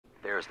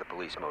is the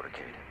police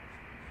motorcade.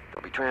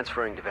 They'll be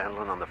transferring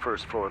Divandelen on the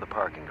first floor of the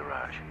parking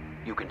garage.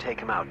 You can take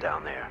him out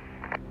down there.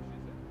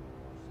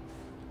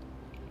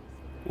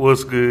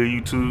 What's good,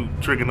 YouTube?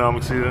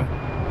 Trigonomics here.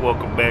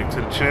 Welcome back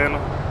to the channel.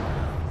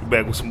 We're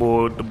back with some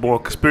more of the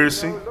Bourne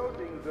conspiracy.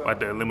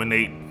 About to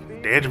eliminate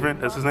Divandelen,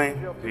 that's his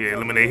name? Yeah,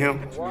 eliminate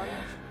him.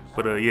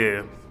 But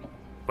yeah,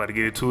 about to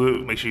get into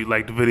it. Make sure you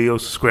like the video,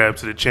 subscribe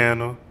to the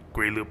channel.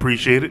 Greatly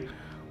appreciate it.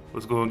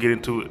 Let's go and get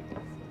into it.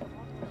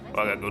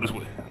 Oh, I gotta go this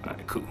way.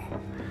 Alright, cool.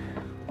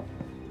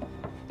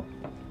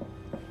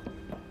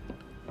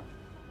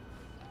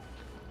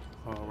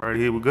 Alright,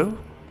 here we go.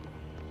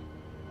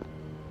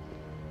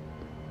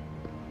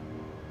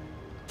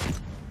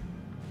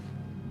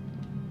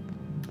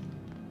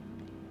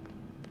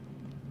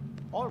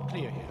 All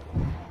clear here.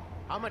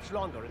 How much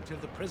longer until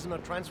the prisoner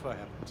transfer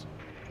happens?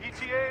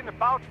 ETA in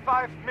about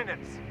 5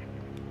 minutes.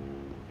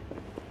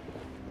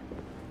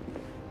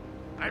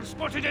 I've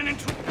spotted an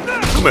intruder.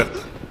 Come here.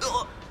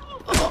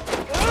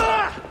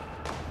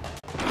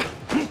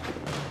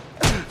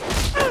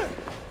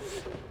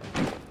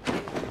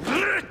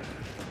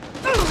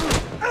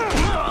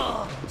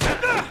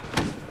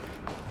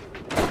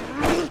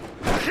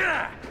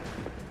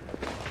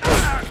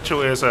 Get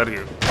your ass out of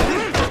here.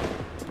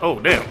 Oh,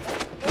 damn.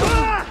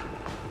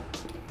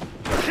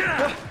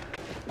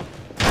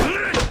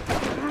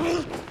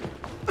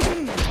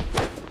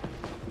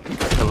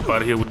 Hell up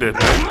out of here with that,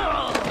 man.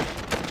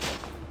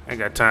 Ain't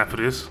got time for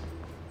this.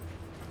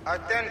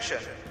 Attention!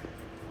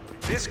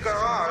 This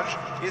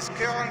garage is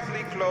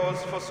currently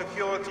closed for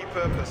security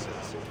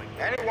purposes.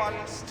 Anyone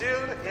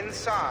still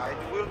inside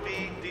will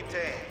be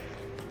detained.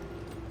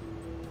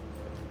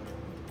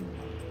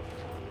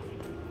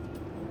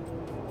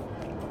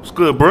 What's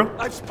good, bro?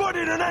 I've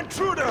spotted an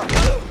intruder.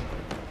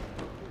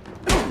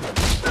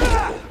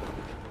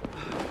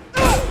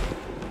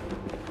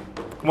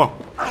 Come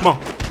on, come on.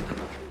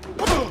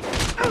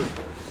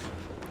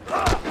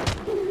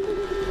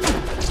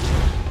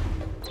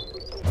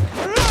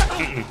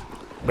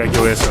 Back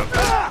your ass up.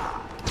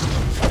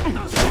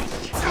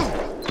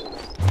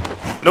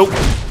 Nope.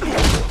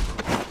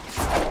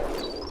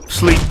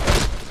 Sleep.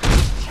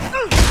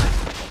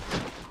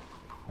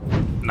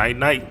 Night,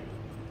 night.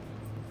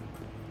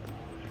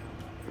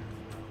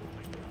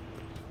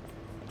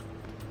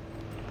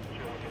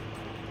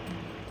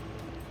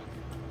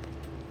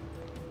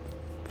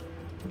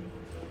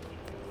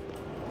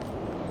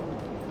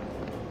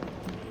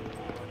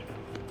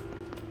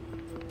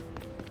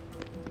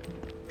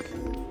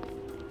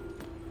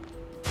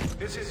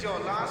 This is your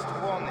last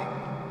warning.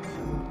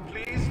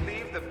 Please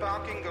leave the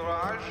parking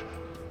garage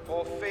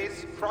or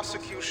face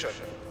prosecution.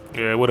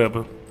 Yeah,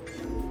 whatever.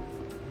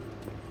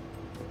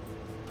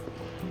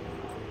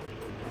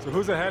 So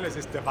who the hell is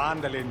this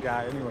Divandelen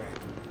guy anyway?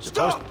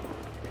 Stop!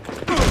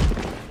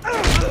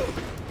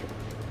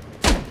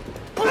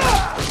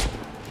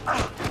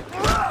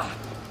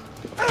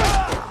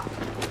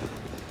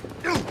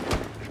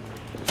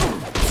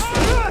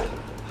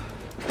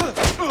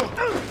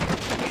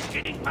 He's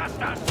getting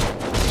past us.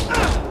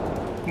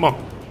 Come on.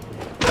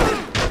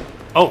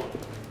 Oh.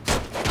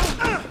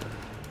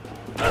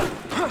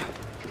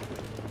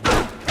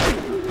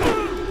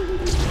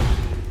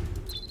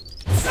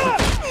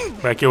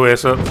 Back your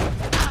ass up. Get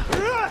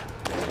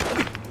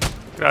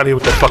out of here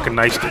with that fucking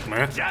nightstick,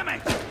 man. Damn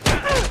it!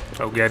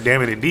 Oh,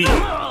 goddamn it, indeed.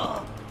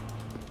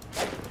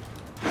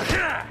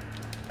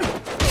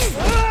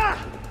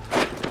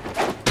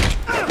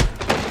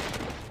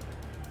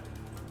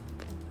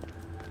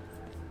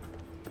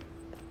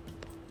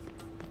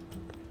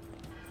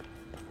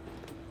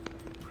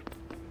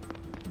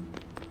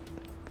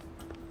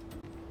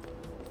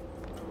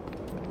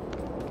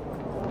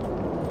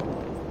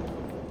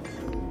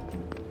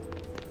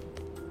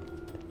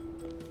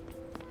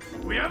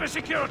 We have a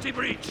security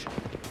breach.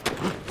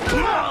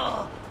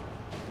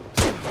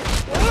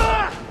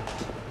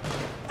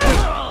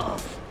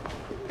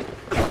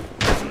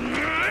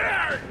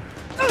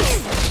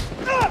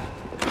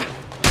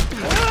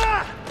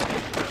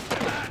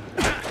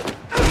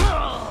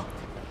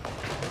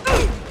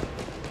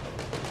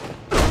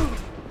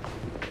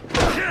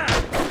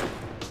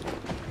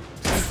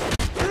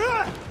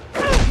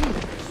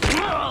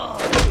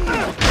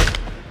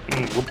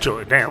 Whooped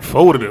your damn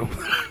folded him.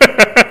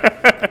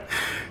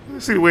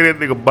 See the way that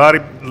nigga body,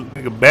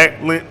 nigga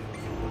back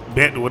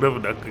bent or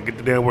whatever. I could get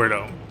the damn word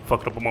out.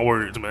 Fucked up on my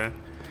words, man.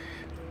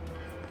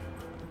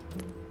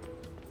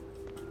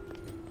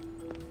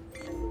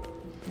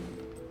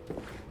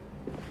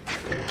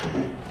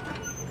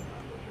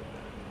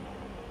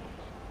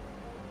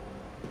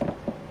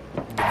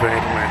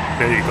 Divandelen.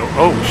 There you go.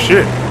 Oh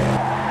shit.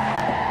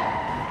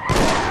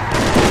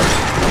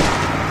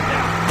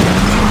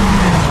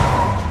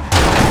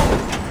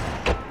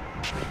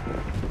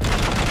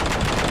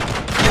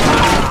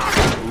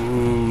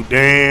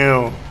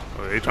 Damn.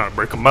 Oh, they trying to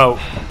break him out.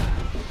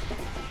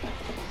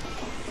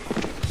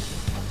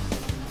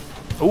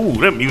 Ooh,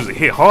 that music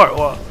hit hard.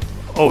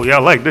 Oh, yeah, I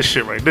like this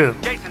shit right there.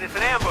 Jason, it's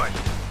an ambush.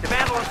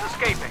 Divandelen's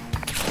escaping.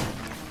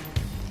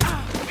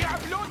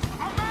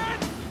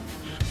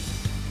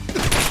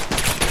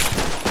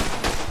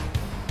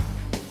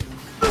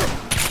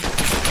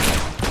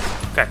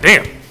 God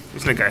damn.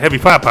 This nigga got heavy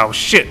firepower.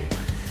 Shit.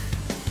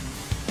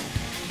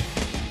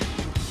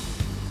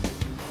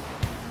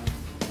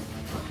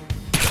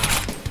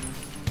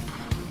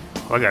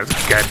 Oh, I got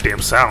this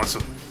goddamn silencer.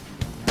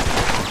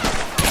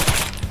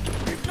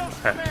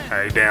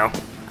 Alright, down.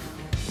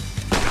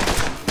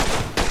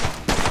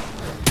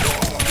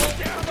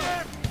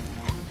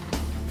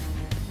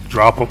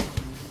 Drop him.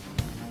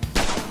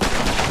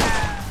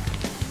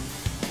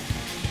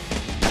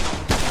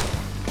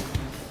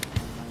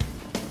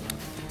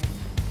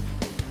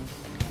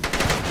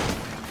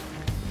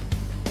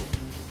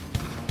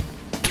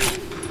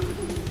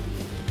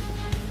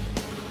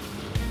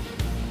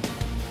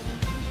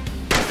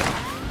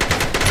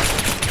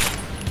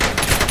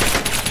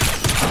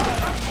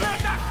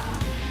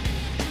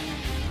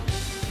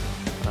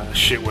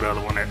 Shit, what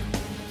other one at?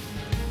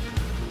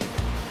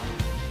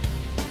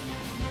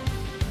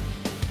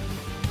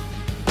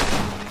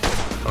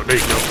 Oh, there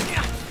you go.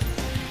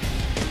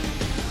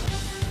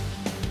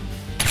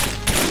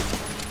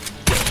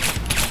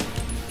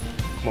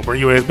 Come on,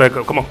 bring your ass back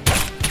up. Come on.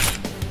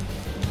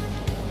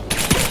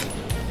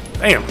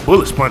 Damn,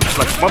 bullet sponges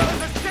like a mother.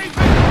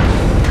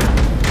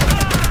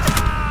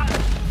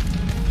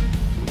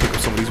 Pick up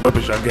some of these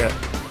weapons I got.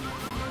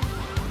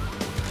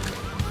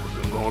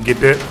 I'm gonna get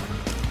that.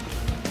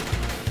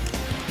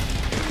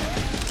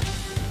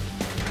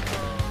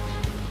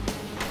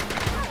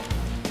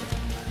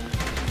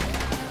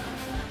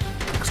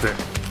 That.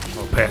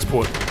 Oh,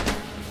 passport.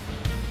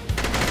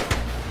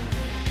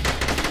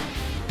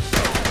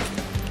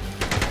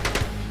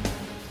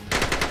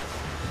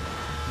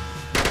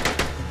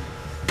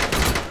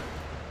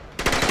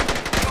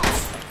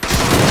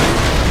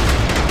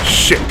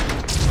 Shit.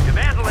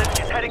 Divandelen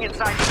is heading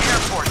inside the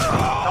airport.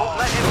 Don't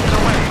let him get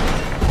away.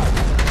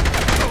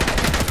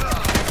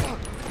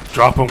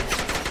 Drop him.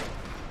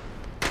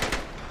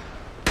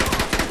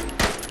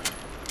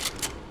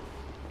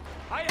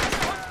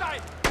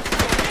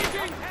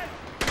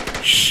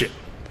 Shit.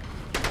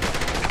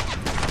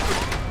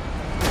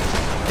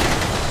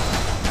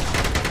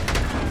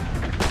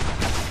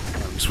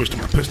 Let me switch to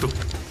my pistol.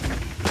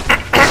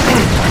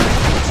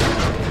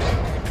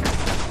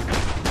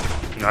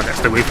 No, I gotta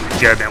stay away from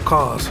these goddamn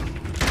cars.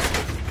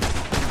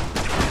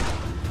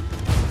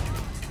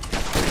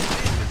 This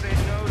is a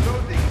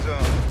no-loading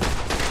zone.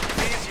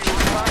 Please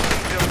use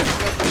parking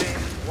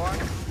lane 1.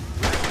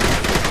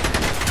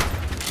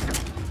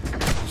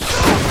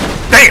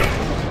 Damn!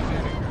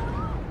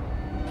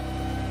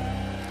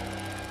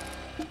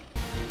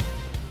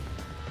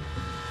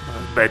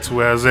 Back to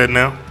where I was at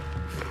now.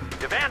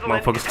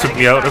 Motherfuckers took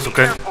me out, that's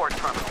okay.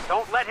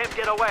 Don't let him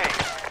get away.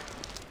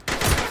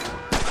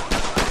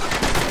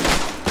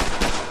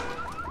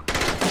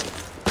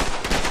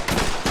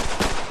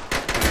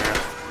 Yeah.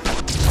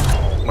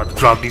 I'm about to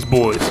drop these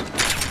boys.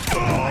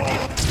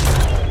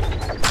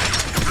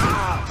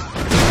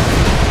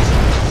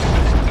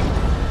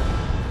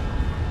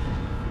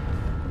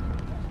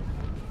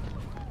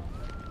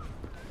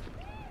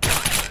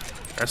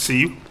 I see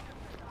you.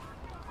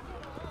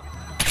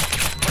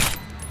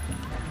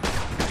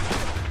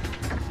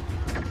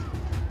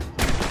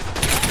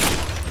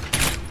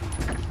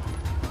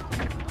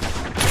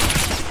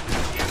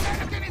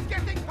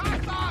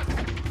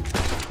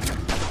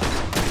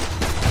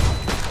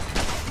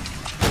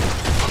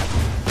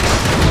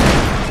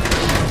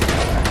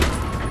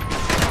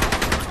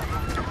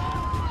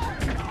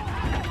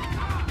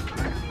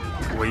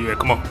 Where you at?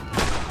 Come on.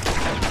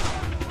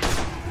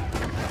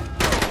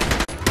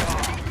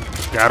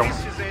 Got him.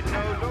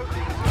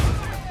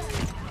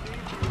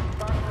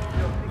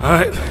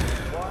 Alright.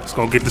 Let's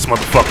go get this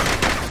motherfucker.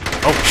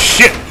 Oh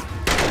shit!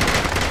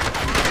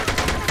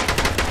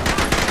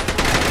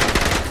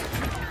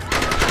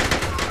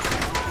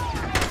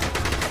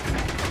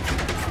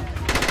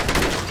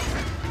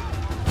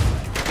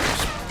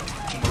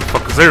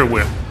 Motherfuckers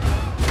everywhere.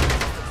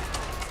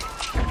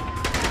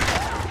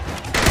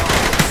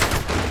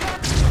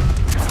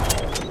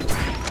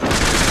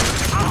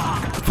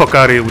 Fuck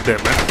out of here with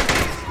that, man.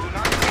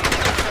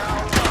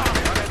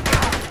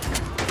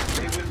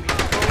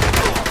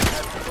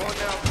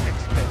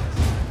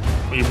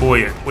 Where your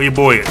boy at? Where your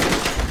boy at?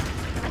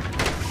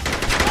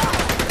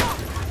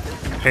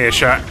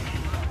 Headshot. I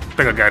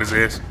think I got his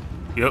ass.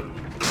 Yep.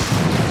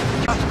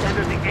 Just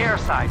entered the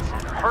airside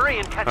center. Hurry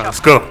and catch up. Let's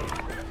go.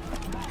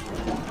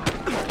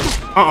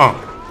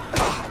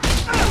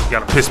 You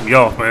gotta piss me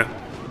off, man.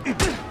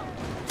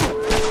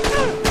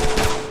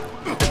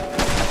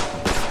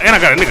 And I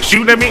got a nigga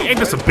shooting at me. Ain't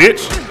this a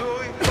bitch?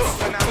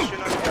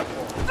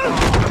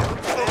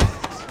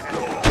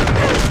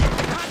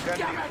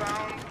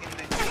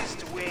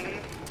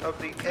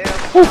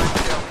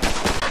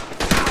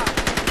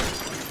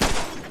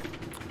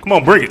 Come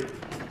on, bring it.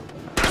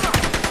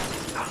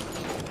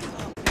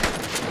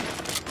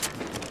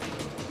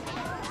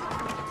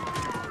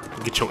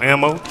 Get your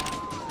ammo.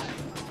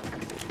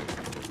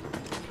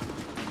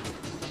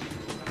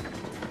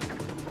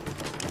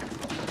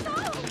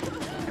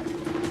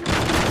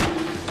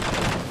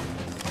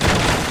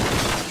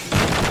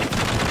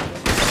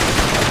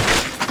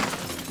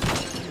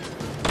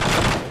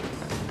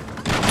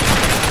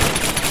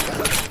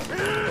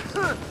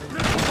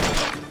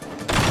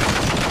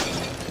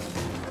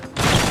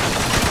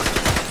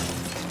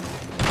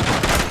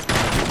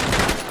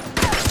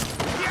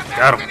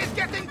 Got him. is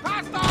getting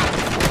past us!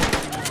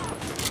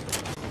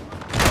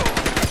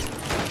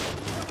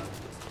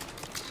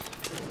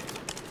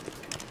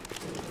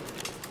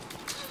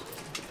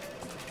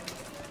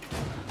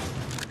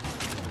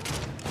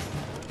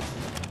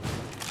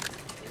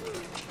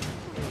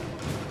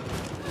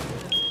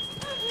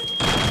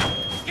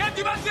 Get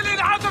Divandelen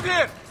out of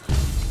here!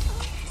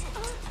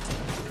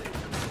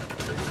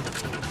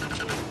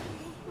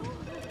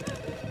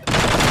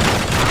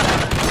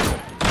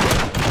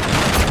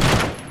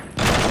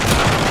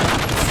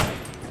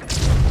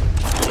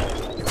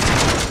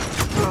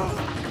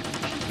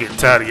 Getting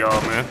tired of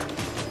y'all, man.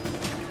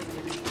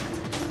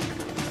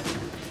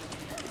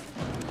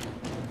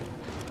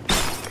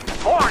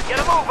 Bourne, get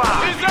a move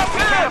on! He's up We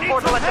there! can't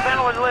afford to let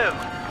Divandelen live.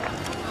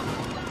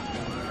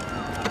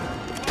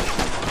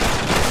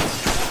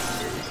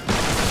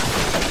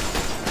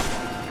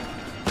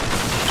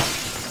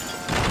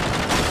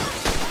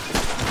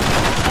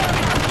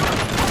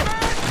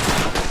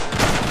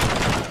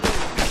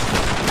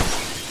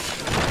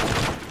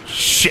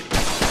 Shit.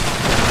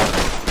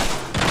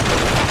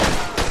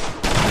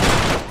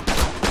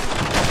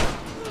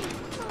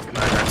 I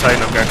gotta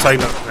tighten up, gotta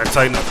tighten up, gotta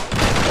tighten up.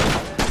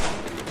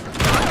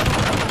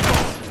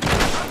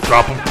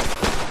 Drop him.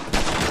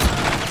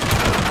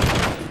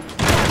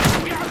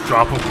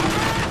 Drop him.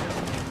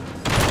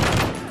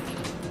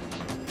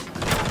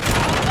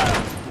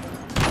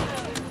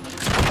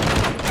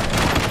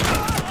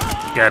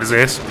 Got his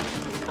ass.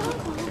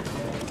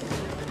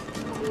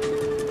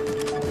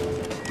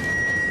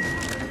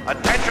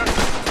 Attention!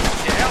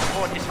 The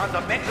airport is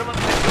under maximum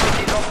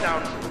security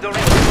lockdown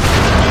during...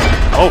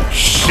 Oh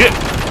shit!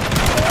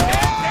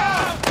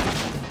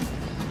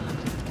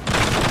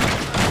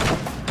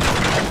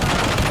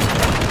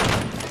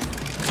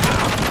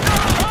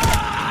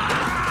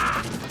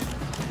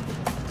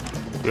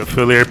 You'll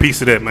feel every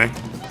piece of that, man.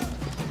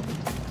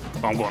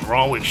 I'm going the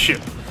wrong way. Shit.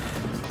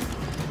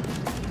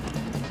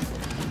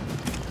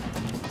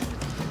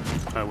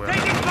 Oh, well.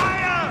 Taking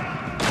fire!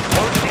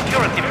 All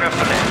security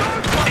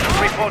personnel,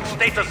 please report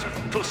status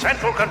to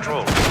Central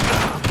Control.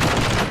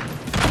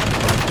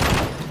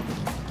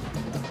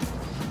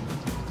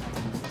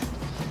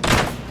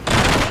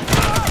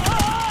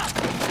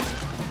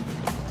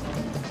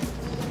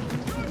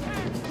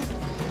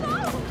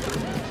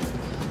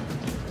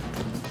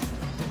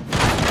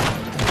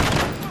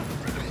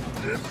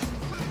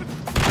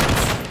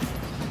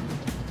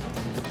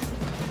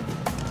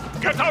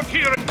 Get out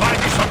here and buy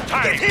me some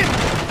time!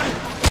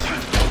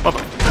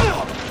 Mother.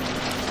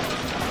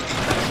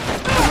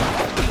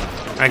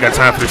 I ain't got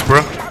time for this,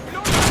 bro.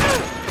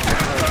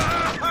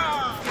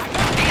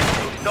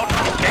 Not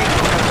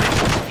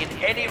engage in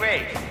any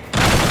way.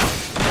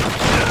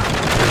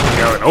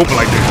 Got it open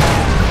like this.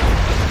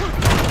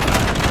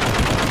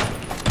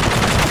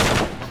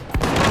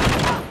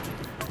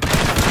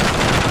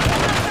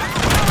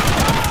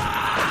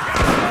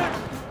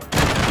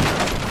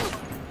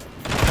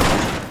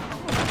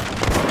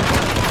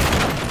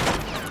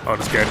 Oh,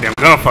 this goddamn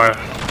gunfire.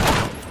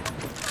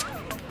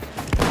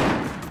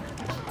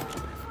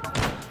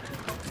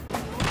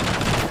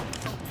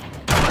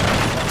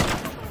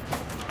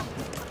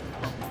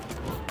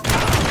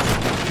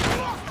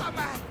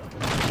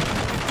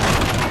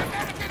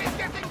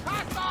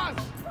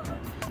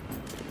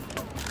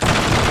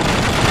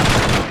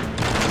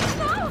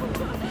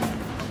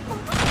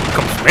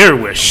 Comes from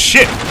everywhere.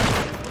 Shit.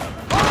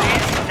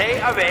 Please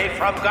stay away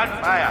from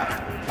gunfire.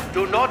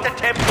 Do not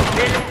attempt to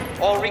film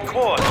or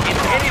record in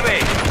any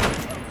way.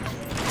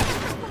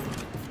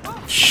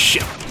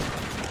 Shit.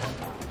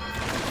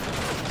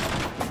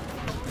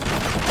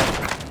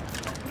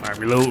 Alright,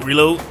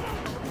 reload.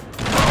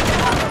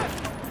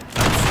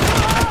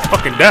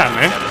 Fucking die,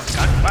 man.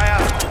 Gunfire.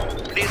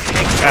 Please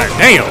take God cover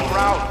damn. all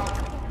round.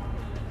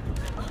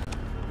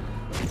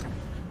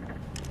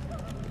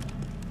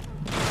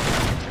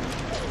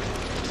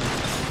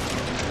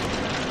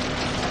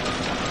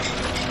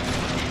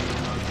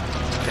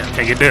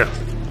 Can't get there.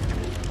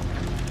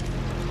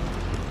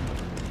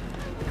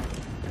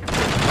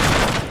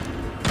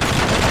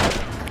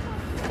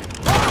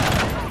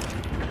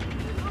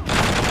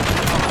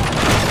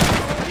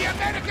 The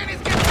American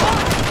is getting...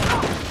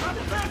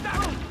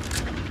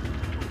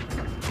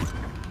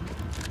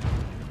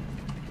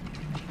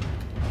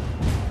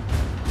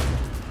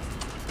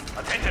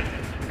 Attention.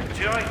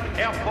 Zurich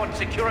airport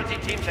security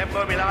teams have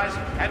mobilized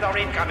and are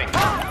incoming.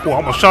 Oh, I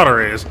almost shot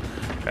her ass.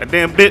 That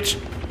damn bitch.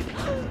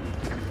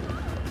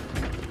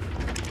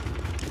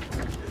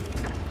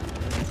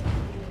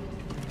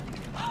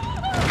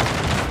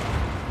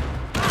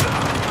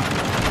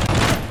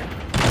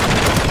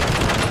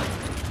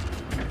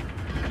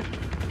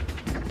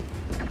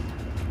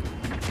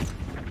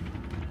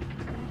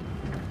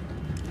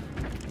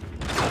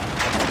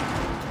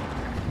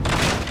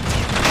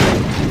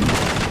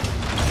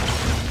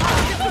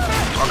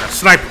 I got a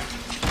sniper.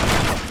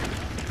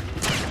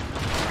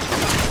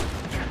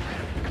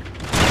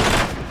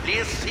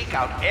 Please seek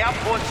out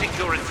airport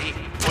security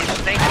and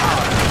stay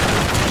calm.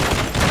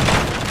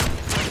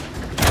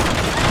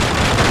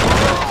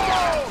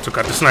 Took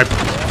out the sniper.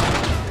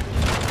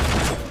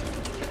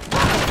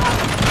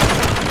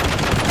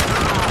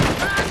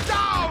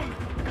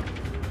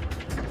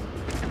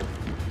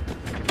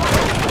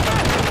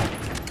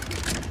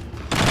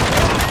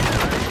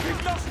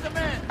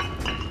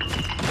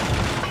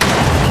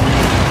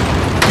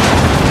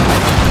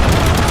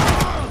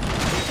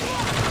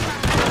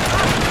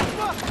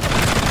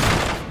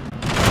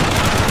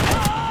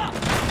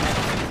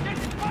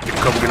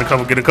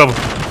 cover, get in cover.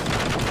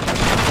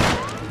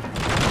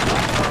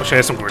 Wish I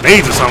had some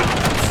grenades or something.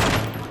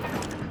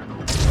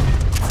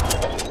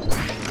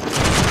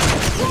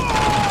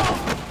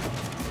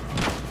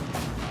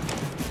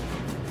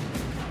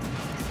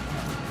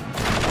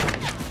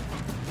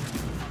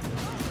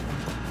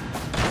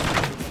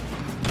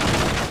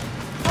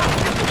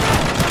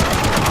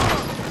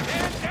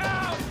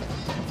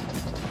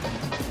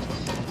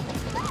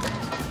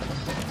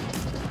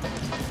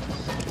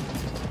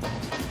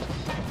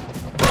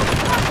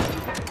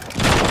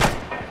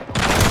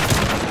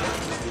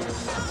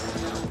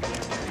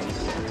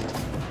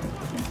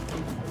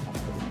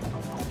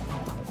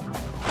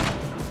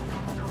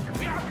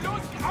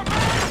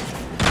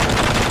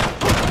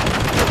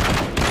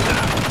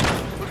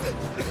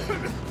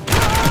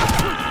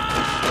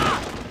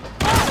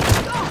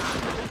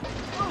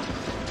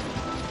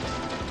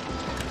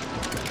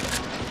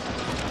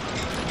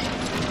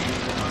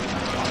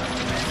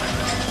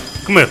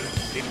 Come here.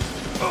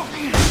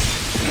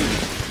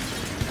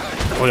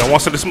 Oh, y'all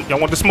want some? Y'all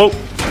want the smoke?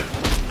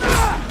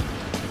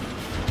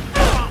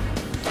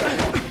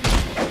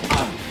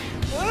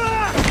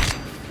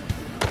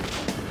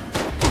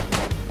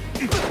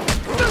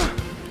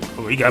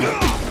 Oh, he got me.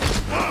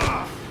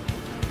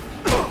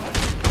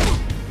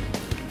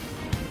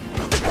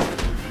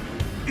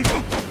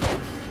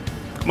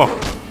 Come on.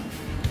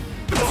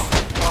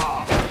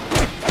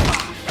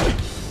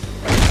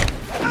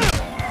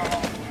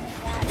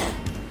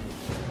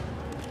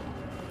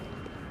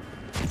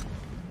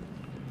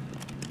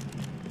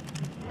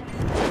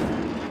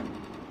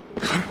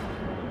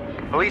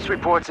 Police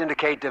reports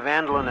indicate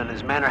Divandelen and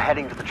his men are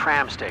heading to the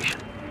tram station.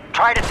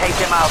 Try to take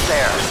him out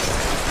there.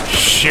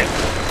 Shit.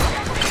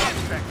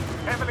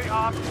 Heavily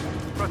armed.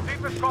 Proceed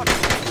with caution.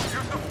 Use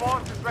of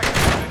force is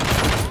recommended.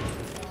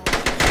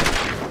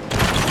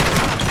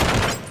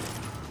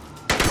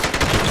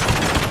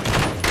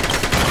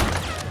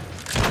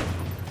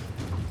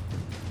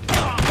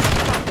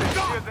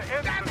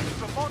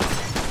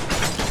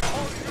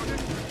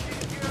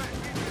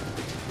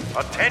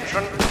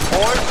 Attention,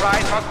 all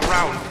rise on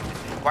ground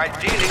while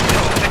dealing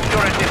with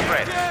security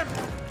threats.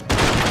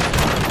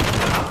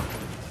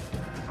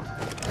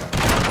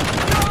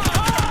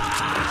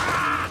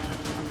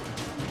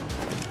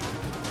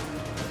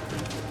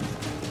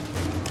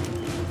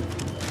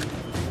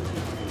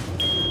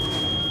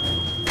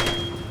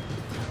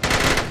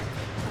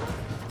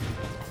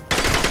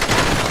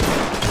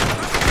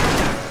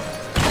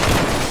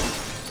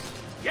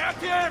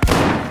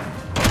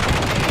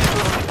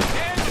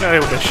 Get out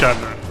of here with that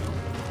shotgun.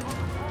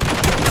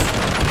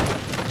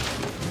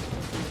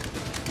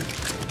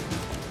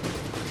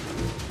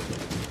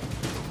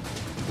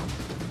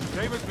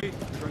 Stay with me.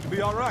 It's going to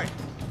be all right.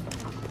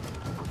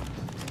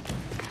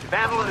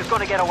 Divandelen is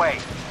going to get away.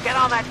 Get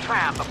on that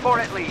tram before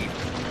it leaves.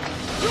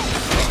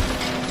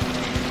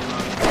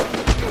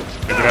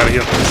 Get out of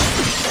here.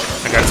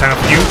 I got time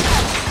for you.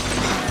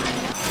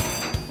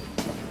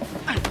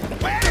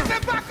 Where's the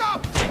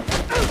backup?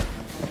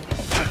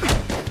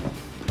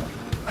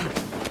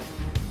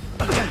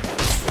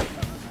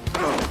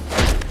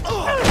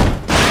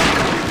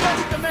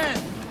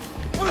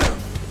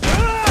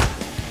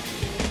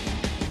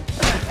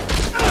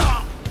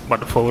 About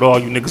to fold all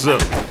you niggas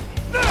up.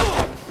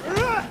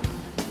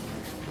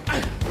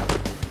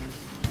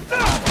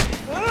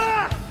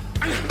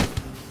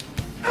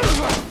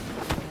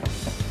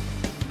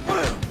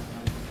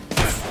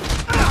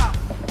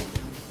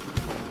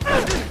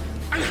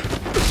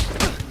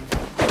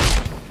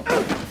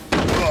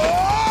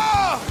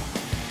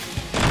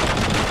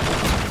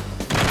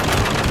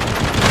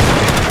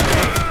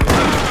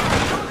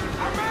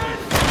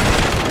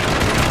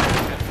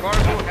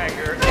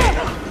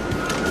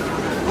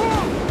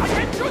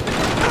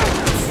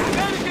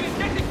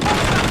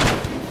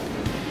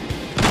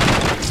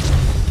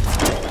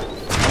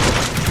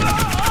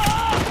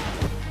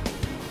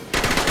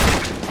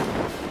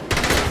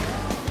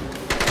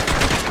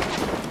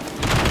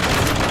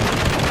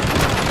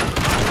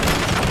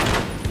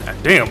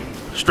 Damn,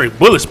 straight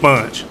bullet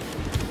sponge.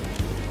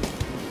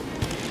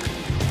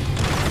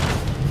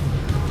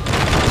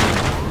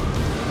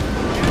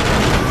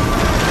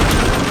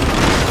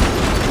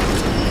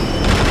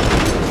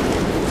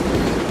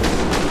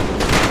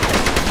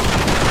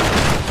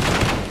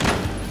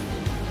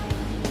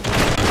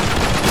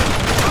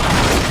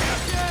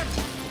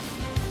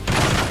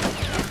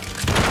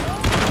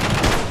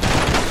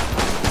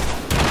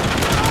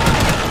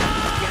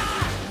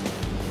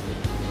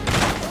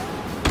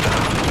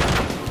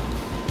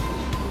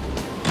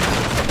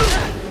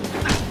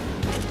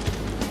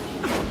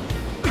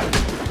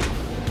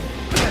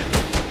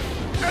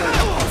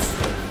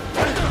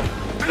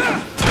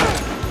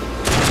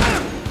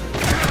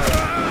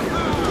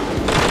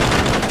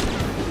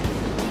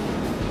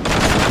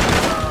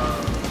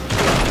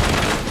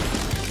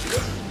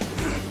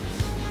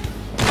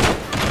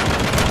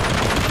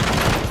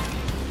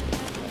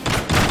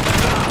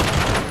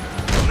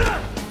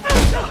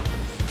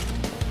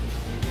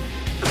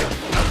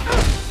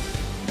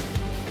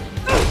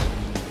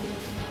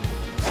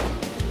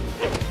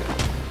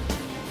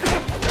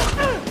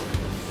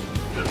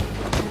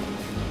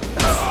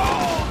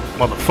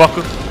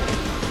 motherfucker.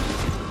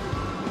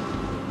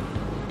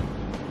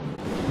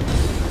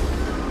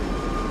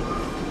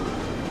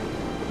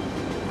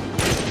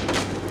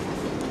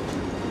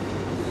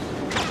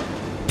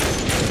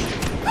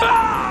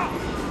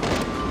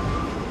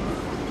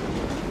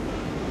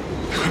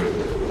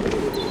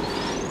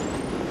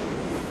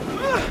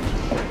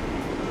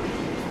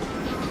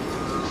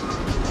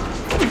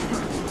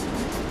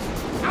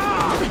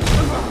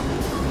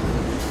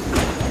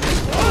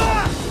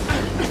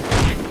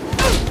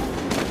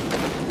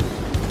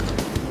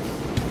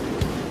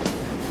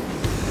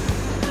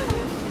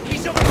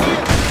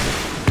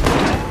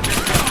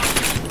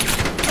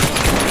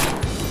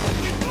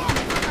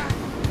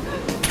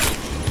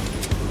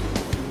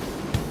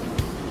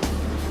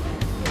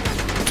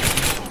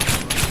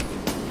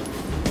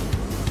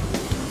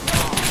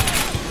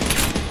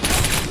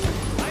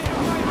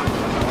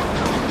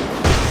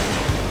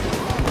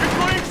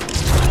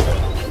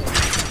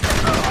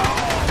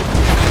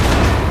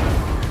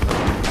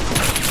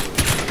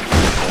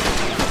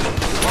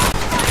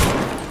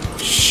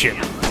 Shit.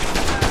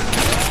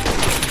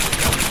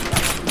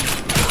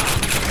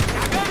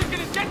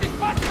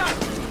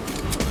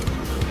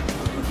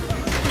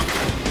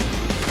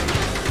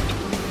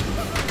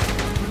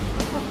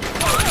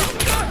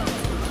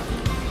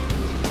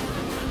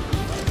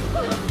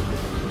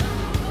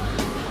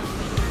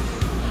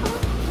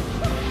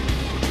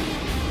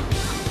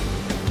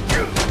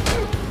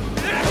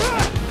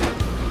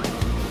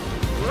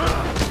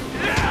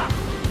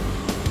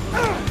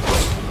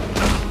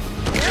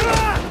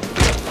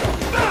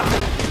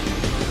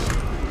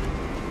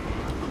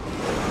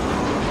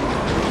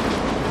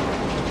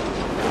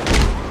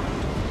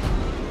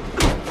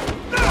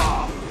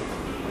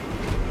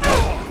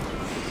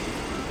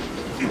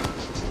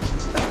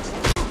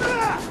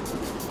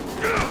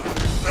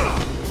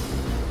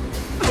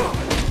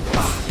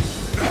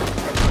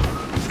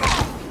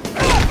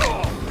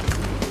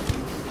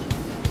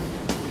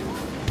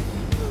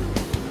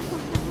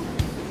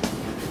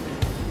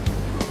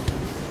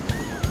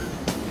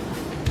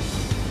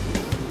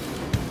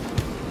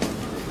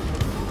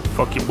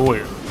 Fuck your boy.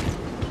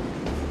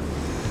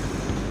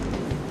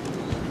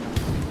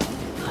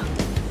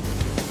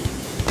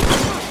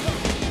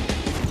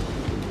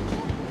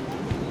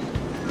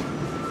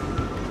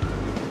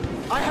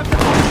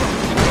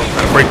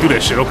 Gotta break through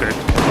that shit, okay.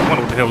 I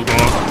wonder what the hell was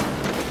going on.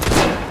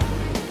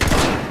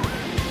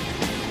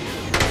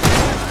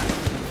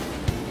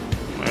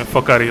 Man,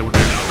 fuck out of here with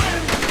that.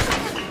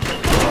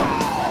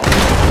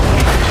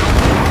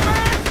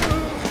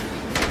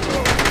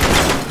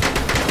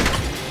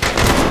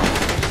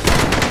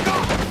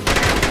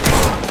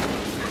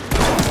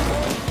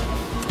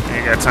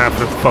 Ain't got time for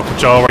to fuck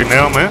with y'all right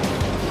now, man.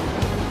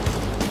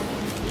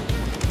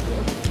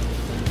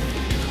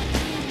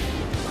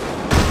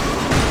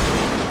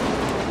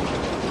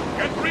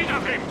 Get rid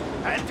of him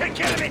and take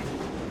care of it.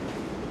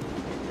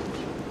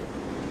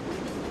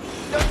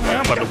 Man,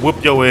 I'm about to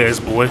whoop your ass,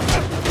 boy.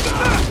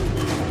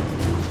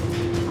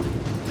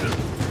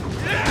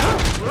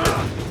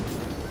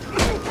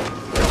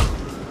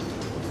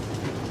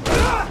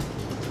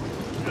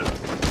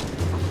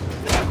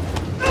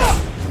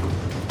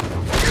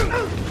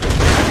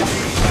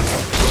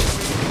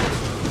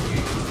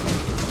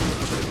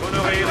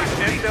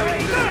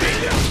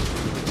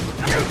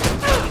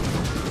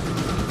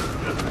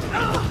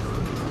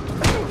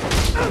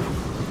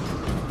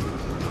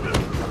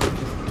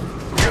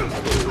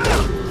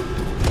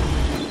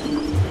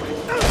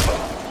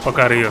 Fuck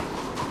out of here.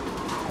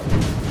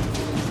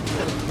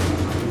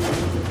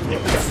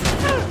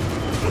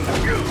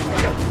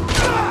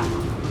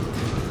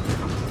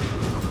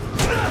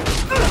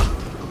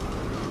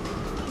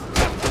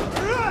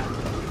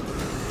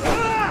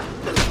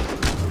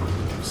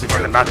 See if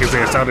I can knock his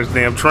ass out of this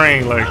damn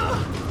train, like.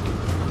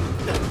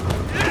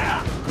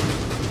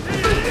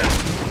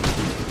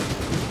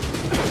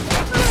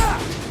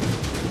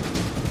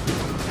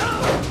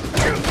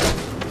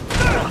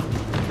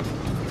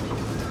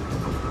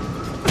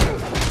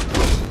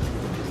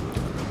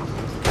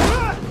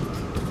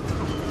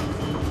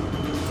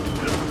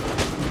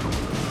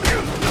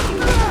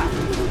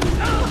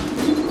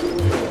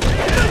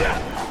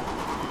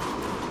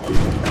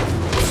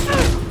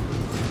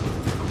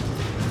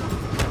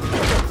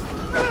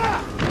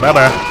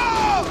 Bye-bye.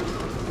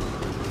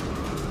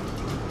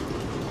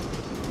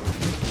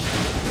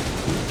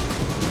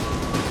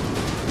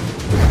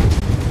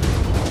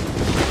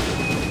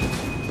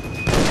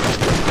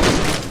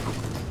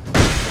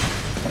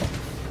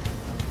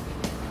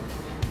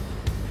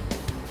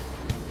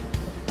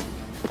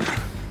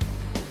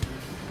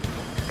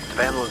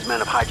 Divandelen's men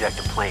have hijacked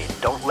a plane.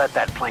 Don't let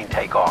that plane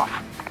take off.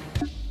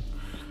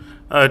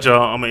 Alright,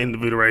 y'all. I'm gonna end the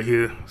video right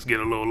here. It's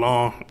getting a little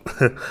long.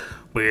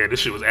 But yeah, this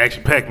shit was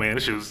action packed, man.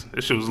 This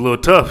shit was a little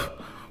tough.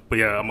 But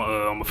yeah, I'm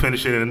gonna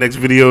finish it in the next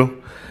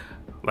video.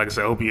 Like I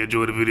said, I hope you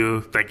enjoyed the video.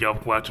 Thank y'all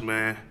for watching,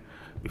 man.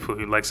 Before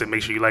you, like I said,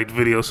 make sure you like the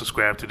video,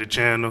 subscribe to the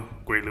channel.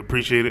 Greatly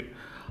appreciate it.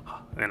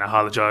 And I'll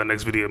holler at y'all in the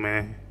next video,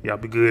 man. Y'all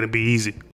be good and be easy.